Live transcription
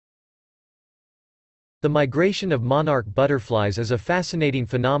The migration of monarch butterflies is a fascinating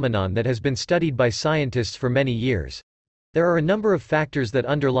phenomenon that has been studied by scientists for many years. There are a number of factors that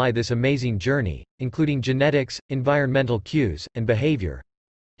underlie this amazing journey, including genetics, environmental cues, and behavior.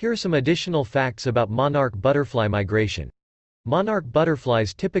 Here are some additional facts about monarch butterfly migration. Monarch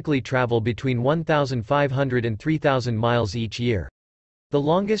butterflies typically travel between 1,500 and 3,000 miles each year. The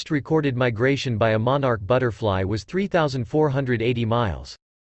longest recorded migration by a monarch butterfly was 3,480 miles.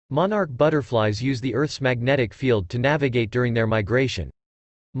 Monarch butterflies use the Earth's magnetic field to navigate during their migration.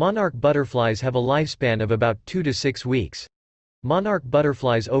 Monarch butterflies have a lifespan of about 2 to 6 weeks. Monarch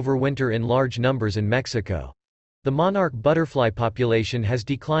butterflies overwinter in large numbers in Mexico. The monarch butterfly population has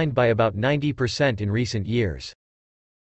declined by about 90% in recent years.